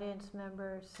of the audience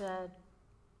members said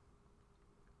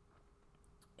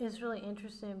is really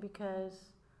interesting,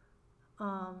 because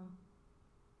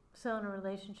so in a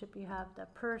relationship you have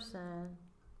that person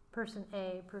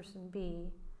A, person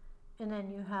B, and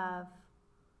then you have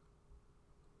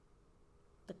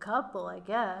the couple, I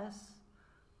guess.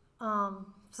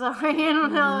 Sorry, I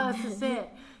don't know how else to say it.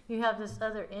 You have this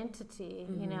other entity,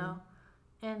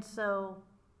 and so,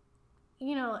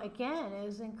 again, it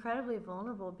was incredibly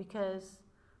vulnerable, because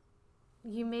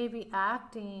you may be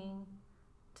acting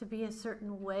to be a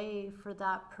certain way for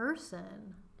that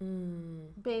person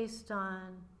based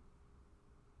on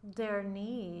their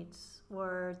needs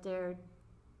or their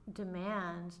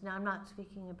demands. Now, I'm not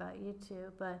speaking about you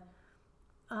two, but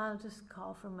I'll just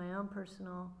call from my own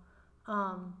personal,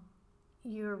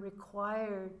 you're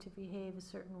required to behave a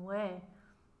certain way.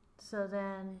 So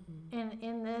then,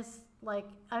 in this, I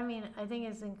think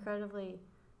it's incredibly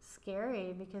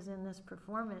scary, because in this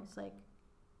performance,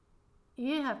 you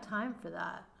didn't have time for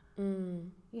that.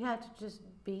 You had to just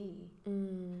be.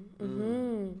 You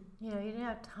didn't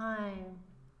have time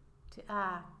to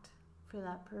act for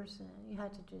that person. You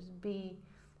had to just be,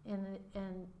 and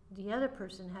the other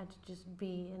person had to just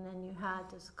be, and then you had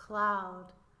this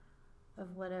cloud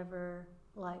of whatever,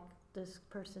 like this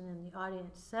person in the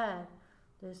audience said,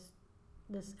 this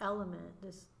element,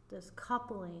 this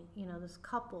coupling, this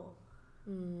couple.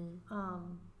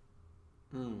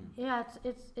 Yeah,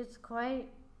 it's quite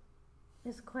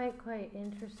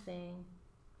interesting.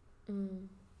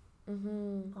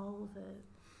 All of it.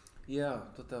 Yeah, I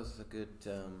thought that was a good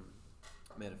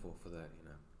metaphor for that,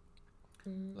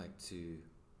 like to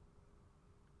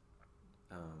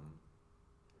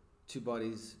two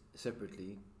bodies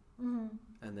separately,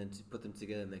 and then to put them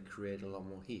together, and they create a lot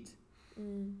more heat.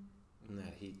 And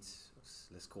that heat,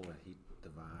 let's call it heat, the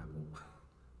vibe, or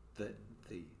the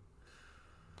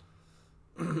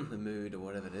the mood, or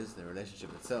whatever it is, the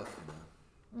relationship itself,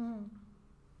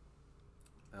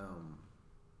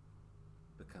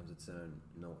 becomes its own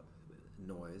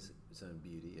noise, its own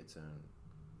beauty, its own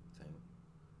thing.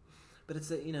 But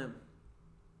it's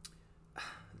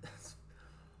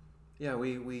yeah,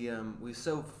 we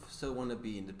so want to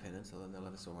be independent. So a lot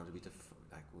of us want to be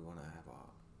we want to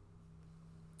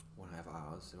have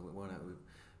ours. So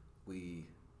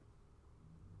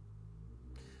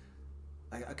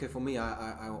okay, for me,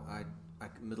 I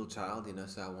middle child,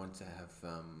 so I want to have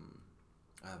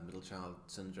I have middle child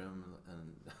syndrome,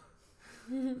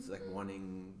 and it's like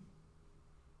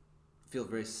feel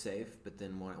very safe, but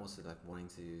then also like wanting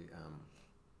to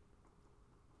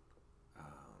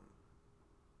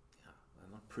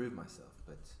not prove myself,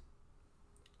 but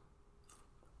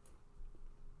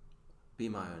be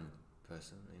my own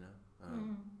person,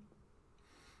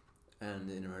 and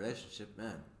in a relationship,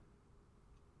 man,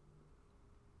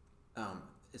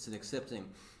 it's an accepting.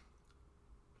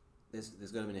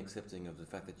 There's got to be an accepting of the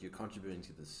fact that you're contributing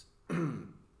to this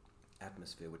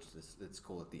atmosphere, which let's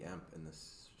call it the amp in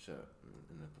this show,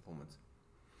 in the performance.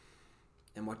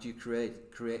 And what you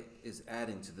create is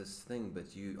adding to this thing,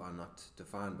 but you are not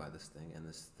defined by this thing, and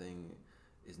this thing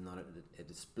is not a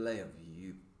display of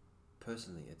you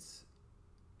personally. It's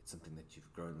something that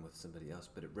you've grown with somebody else,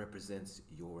 but it represents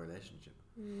your relationship,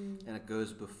 and it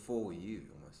goes before you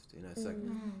almost. It's like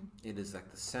it is like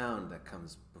the sound that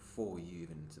comes before you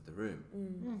even into the room,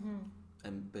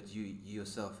 but you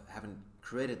yourself haven't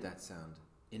created that sound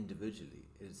individually.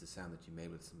 It is the sound that you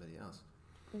made with somebody else.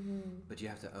 But you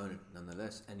have to own it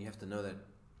nonetheless, and you have to know that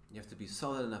you have to be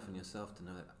solid enough in yourself to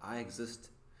know that I exist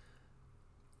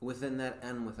within that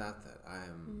and without that.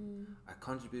 I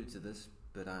contributed to this,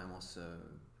 but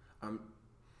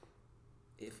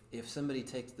if somebody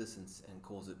takes this and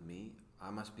calls it me,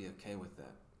 I must be okay with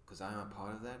that, because I'm a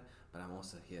part of that, but I'm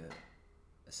also here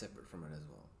separate from it as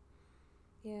well.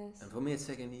 Yes. And for me, it's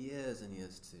taken years and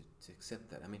years to accept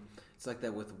that. I mean, it's like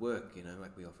that with work,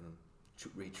 like we often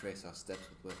retrace our steps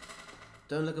with work.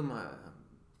 Don't look at my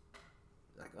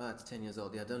it's 10 years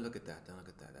old. Yeah, don't look at that.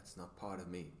 That's not part of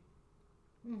me.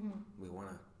 We want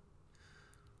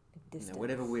to,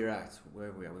 whatever we're at,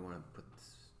 wherever we are, we want to put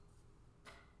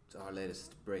our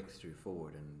latest breakthrough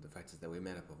forward. And the fact is that we're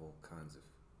made up of all kinds of.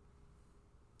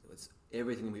 It's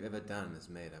everything we've ever done is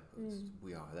made up of.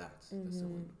 We are that.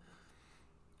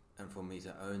 And for me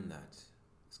to own that,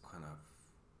 it's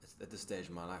at this stage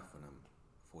of my life when I'm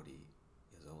 40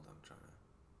 years old, I'm trying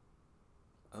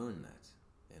to own that,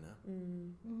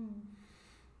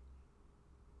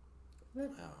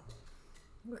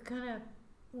 We're kind of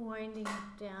winding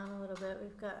down a little bit.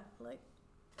 We've got like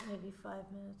maybe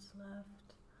 5 minutes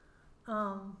left.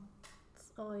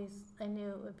 It's always, I knew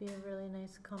it would be a really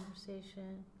nice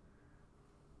conversation.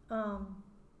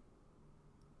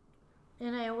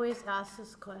 And I always ask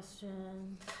this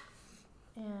question,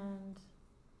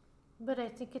 but I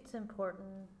think it's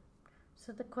important.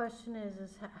 So the question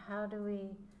is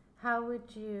how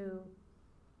would you,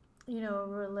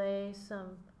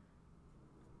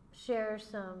 share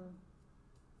some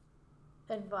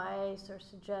advice or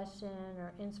suggestion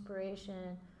or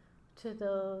inspiration to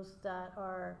those that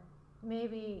are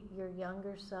maybe your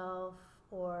younger self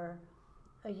or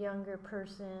a younger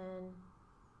person?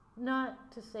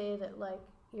 Not to say that like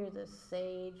you're this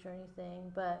sage or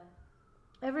anything, but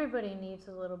everybody needs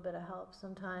a little bit of help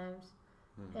sometimes,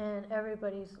 and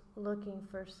everybody's looking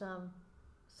for some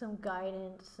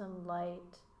guidance, some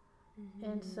light.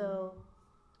 And so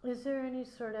is there any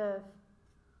sort of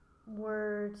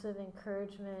words of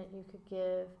encouragement you could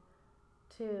give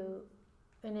to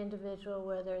an individual,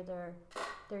 whether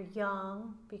they're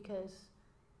young, because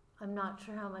I'm not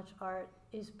sure how much art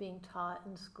is being taught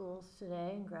in schools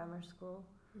today, in grammar school.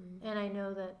 And I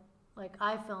know that like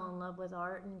I fell in love with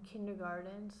art in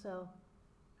kindergarten, so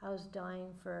I was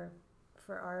dying for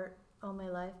art all my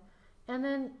life. And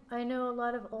then I know a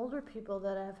lot of older people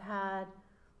that have had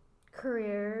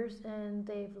careers and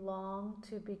they've longed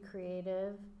to be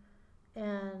creative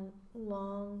and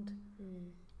longed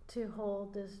to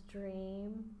hold this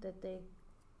dream that they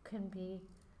can be,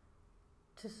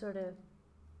 to sort of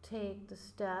take the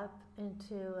step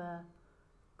into a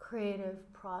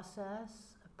creative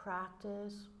process, a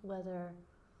practice, whether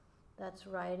that's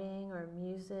writing or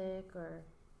music or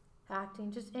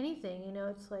acting, just anything,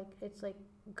 it's like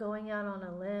going out on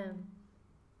a limb.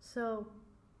 So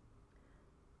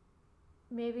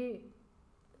maybe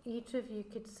each of you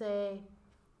could say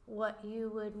what you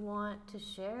would want to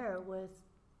share with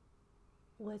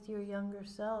your younger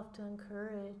self to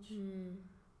encourage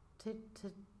to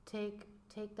take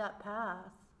that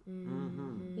path,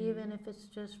 even if it's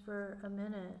just for a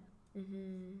minute,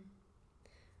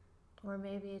 or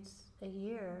maybe it's a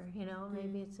year,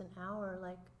 maybe it's an hour.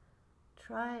 Like,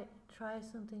 try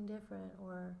something different,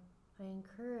 or I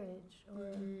encourage,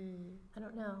 or I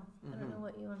don't know. I don't know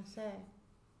what you want to say.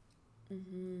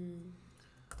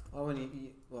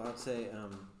 Well, I'd say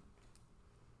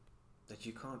that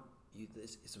you can't.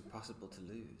 It's impossible to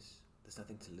lose. There's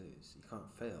nothing to lose. You can't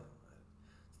fail. Right?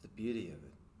 It's the beauty of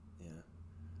it. Yeah.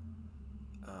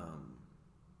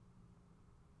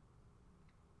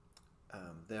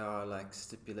 There are like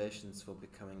stipulations for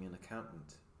becoming an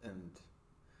accountant, and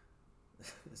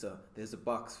so there's a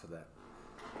box for that.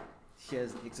 Here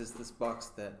exists this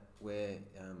box where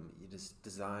you just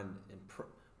design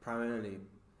primarily.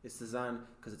 It's designed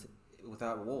because it's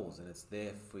without walls, and it's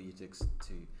there for you to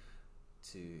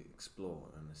explore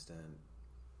and understand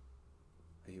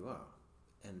who you are,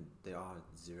 and there are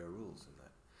zero rules in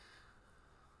that.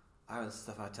 I have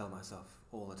stuff I tell myself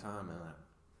all the time,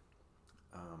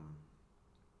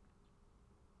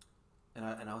 and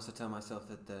I also tell myself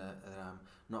that I'm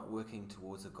not working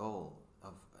towards a goal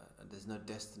of. There's no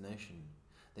destination.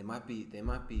 There might be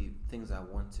things I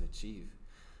want to achieve,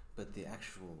 but the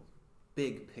actual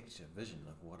big picture vision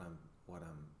of what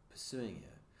I'm pursuing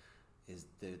here is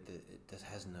it just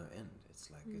has no end. It's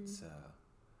like it's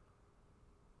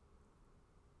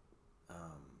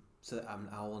so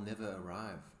I will never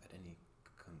arrive at any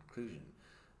conclusion.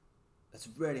 It's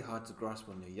really hard to grasp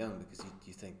when you're young, because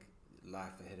you think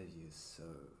life ahead of you is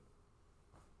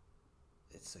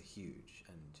so huge,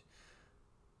 and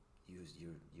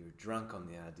you're drunk on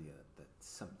the idea that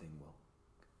something will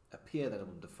appear that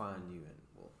will define you, and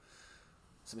will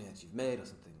something that you've made, or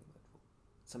something that will,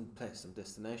 some place, some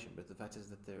destination. But the fact is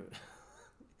that there,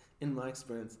 in my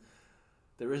experience,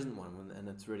 there isn't one, and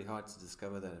it's really hard to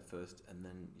discover that at first, and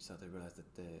then you start to realize that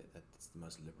it's the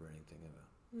most liberating thing ever.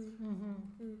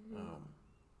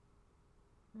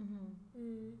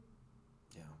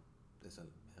 Yeah,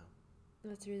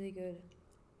 That's really good.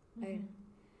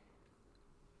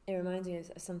 It reminds me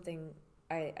of something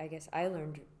I guess I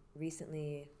learned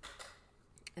recently.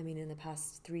 I mean, in the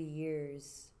past 3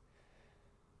 years,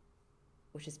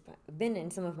 which has been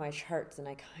in some of my charts, and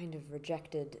I kind of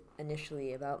rejected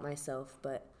initially about myself,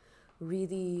 but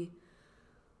really,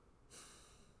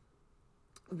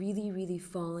 really, really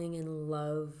falling in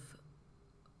love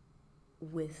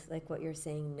with, like what you're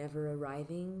saying, never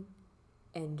arriving,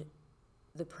 and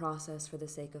the process for the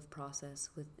sake of process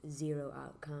with zero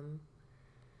outcome.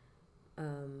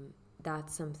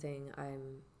 That's something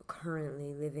I'm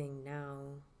currently living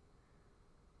now.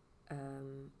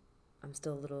 I'm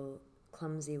still a little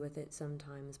clumsy with it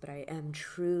sometimes, but I am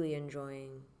truly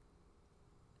enjoying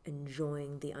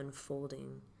the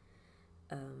unfolding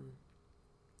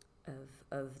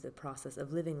of the process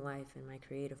of living life, and my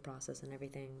creative process and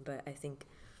everything. But I think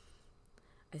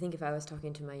if I was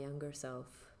talking to my younger self,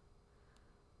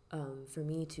 for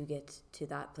me to get to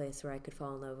that place where I could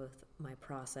fall in love with my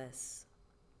process,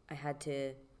 I had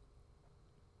to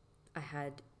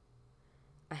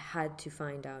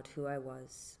find out who I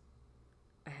was.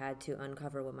 I had to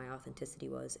uncover what my authenticity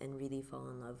was and really fall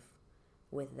in love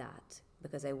with that,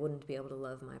 because I wouldn't be able to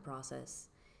love my process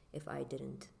if I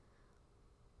didn't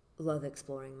love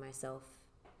exploring myself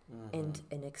and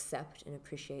accept and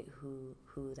appreciate who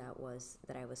that was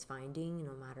that I was finding,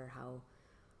 no matter how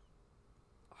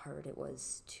hard it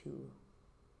was to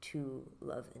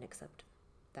love and accept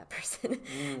that person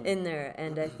in there.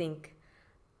 And I think,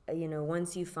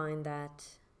 once you find that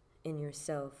in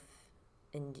yourself,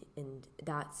 and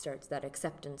that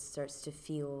acceptance starts to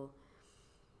feel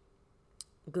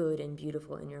good and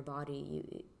beautiful in your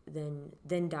body,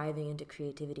 then diving into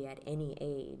creativity at any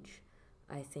age,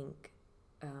 I think,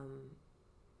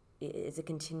 is a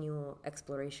continual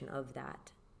exploration of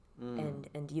that.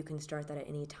 And you can start that at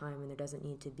any time, and there doesn't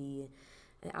need to be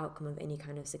an outcome of any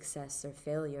kind of success or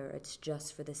failure. It's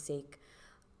just for the sake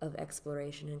of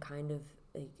exploration, and kind of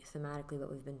like thematically what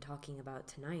we've been talking about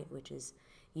tonight, which is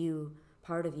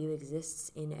part of you exists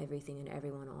in everything and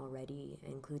everyone already,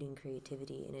 including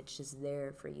creativity, and it's just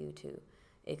there for you to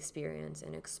experience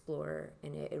and explore,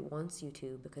 and it wants you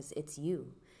to, because it's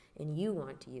you, and you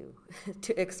want you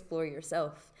to explore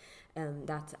yourself.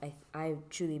 That's I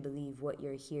truly believe what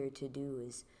you're here to do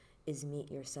is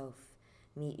meet yourself,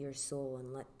 meet your soul,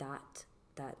 and let that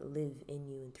live in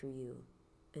you and through you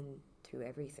and through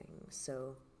everything.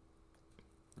 So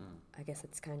I guess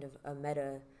it's kind of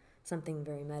something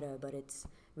very meta, but it's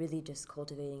really just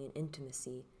cultivating an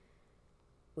intimacy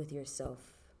with yourself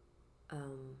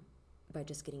by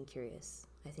just getting curious,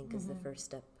 I think is the first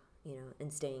step, you know,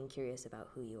 in staying curious about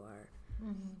who you are.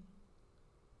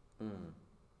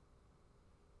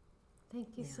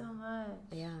 Thank you so much.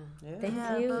 Thank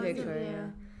you, both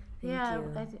Victoria.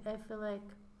 Thank you. I feel like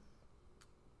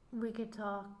we could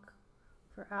talk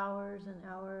for hours and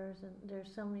hours, and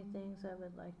there's so many things I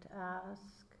would like to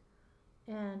ask,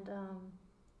 and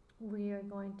we are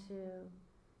going to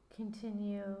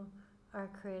continue our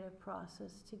creative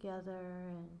process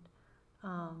together,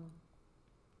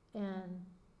 and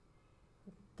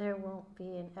there won't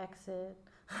be an exit.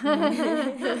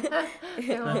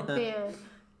 There won't be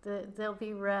there'll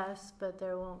be rest, but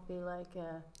there won't be like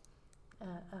a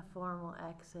formal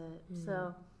exit.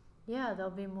 So yeah,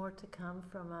 there'll be more to come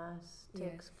from us to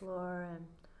explore and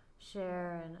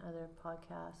share, and other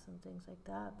podcasts and things like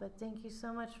that. But thank you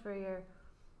so much for your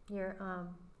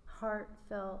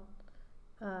heartfelt,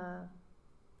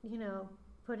 you know,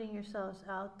 putting yourselves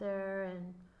out there,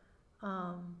 and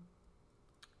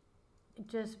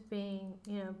just being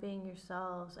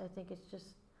yourselves. I think it's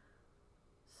just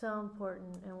so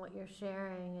important, and what you're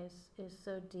sharing is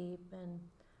so deep, and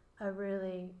I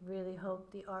really, really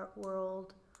hope the art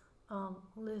world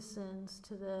listens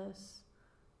to this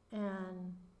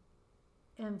and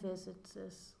visits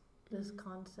this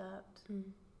concept.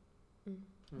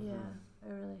 Yeah, I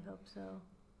really hope so.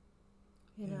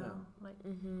 You know, like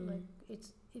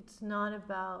it's not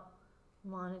about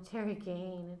monetary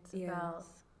gain. It's about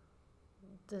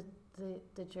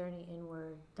the journey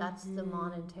inward. That's the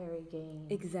monetary gain.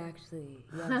 Exactly.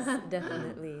 Yes,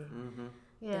 definitely.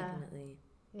 Definitely.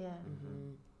 Yeah.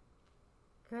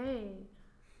 Great.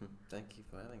 Thank you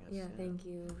for having us. Yeah, thank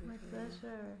you. My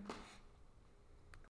pleasure.